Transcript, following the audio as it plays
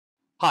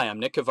Hi,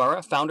 I'm Nick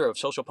Guevara, founder of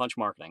Social Punch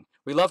Marketing.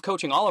 We love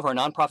coaching all of our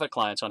nonprofit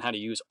clients on how to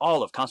use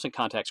all of Constant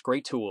Contact's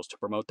great tools to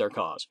promote their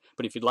cause.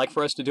 But if you'd like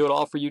for us to do it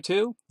all for you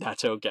too,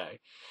 that's okay.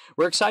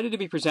 We're excited to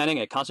be presenting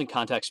a Constant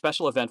Contact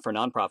special event for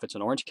nonprofits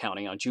in Orange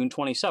County on June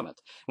 27th,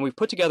 and we've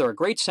put together a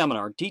great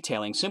seminar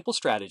detailing simple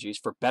strategies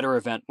for better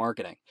event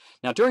marketing.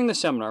 Now, during the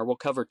seminar, we'll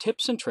cover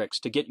tips and tricks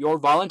to get your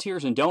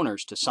volunteers and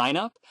donors to sign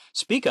up,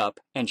 speak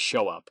up, and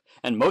show up.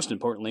 And most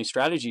importantly,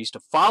 strategies to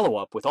follow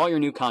up with all your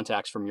new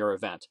contacts from your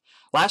event.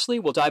 Lastly,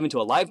 we'll dive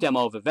into a live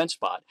demo of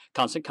EventSpot,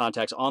 Constant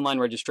Contact's online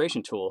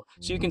registration tool,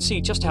 so you can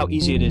see just how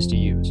easy it is to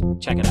use.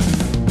 Check it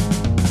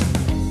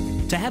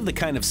out. To have the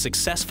kind of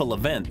successful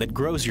event that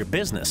grows your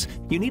business,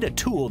 you need a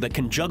tool that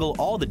can juggle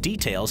all the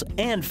details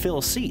and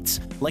fill seats,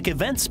 like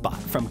EventSpot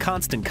from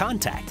Constant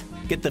Contact.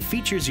 Get the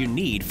features you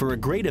need for a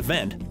great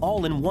event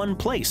all in one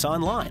place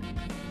online.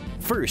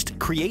 First,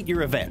 create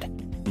your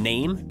event.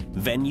 Name,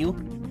 venue,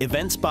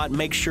 EventSpot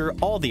makes sure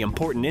all the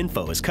important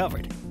info is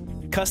covered.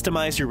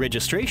 Customize your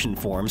registration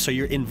form so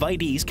your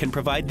invitees can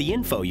provide the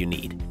info you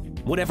need.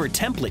 Whatever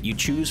template you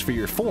choose for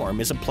your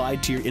form is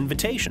applied to your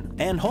invitation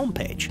and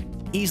homepage.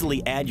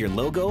 Easily add your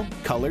logo,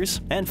 colors,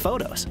 and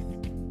photos.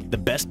 The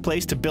best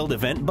place to build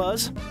event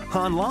buzz?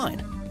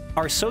 Online.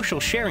 Our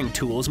social sharing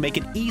tools make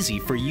it easy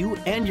for you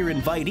and your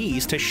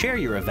invitees to share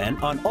your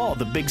event on all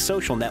the big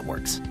social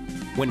networks.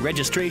 When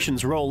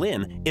registrations roll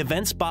in,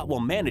 EventSpot will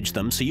manage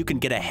them so you can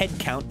get a head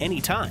count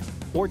anytime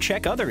or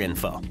check other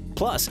info.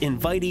 Plus,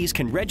 invitees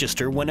can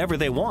register whenever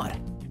they want.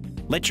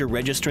 Let your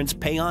registrants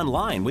pay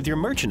online with your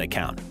merchant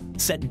account,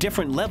 set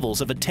different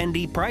levels of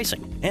attendee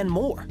pricing, and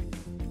more.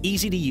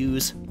 Easy to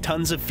use,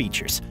 tons of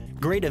features.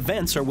 Great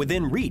events are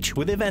within reach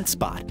with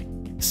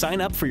EventSpot. Sign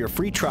up for your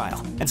free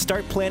trial and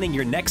start planning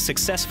your next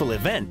successful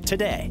event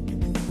today.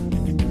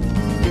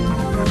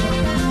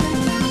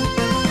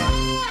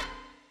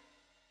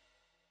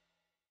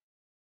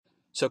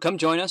 So come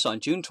join us on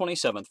June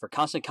 27th for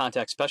Constant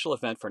Contact's special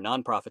event for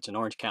nonprofits in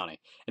Orange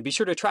County. And be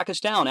sure to track us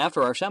down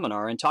after our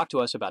seminar and talk to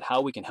us about how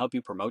we can help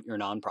you promote your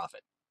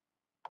nonprofit.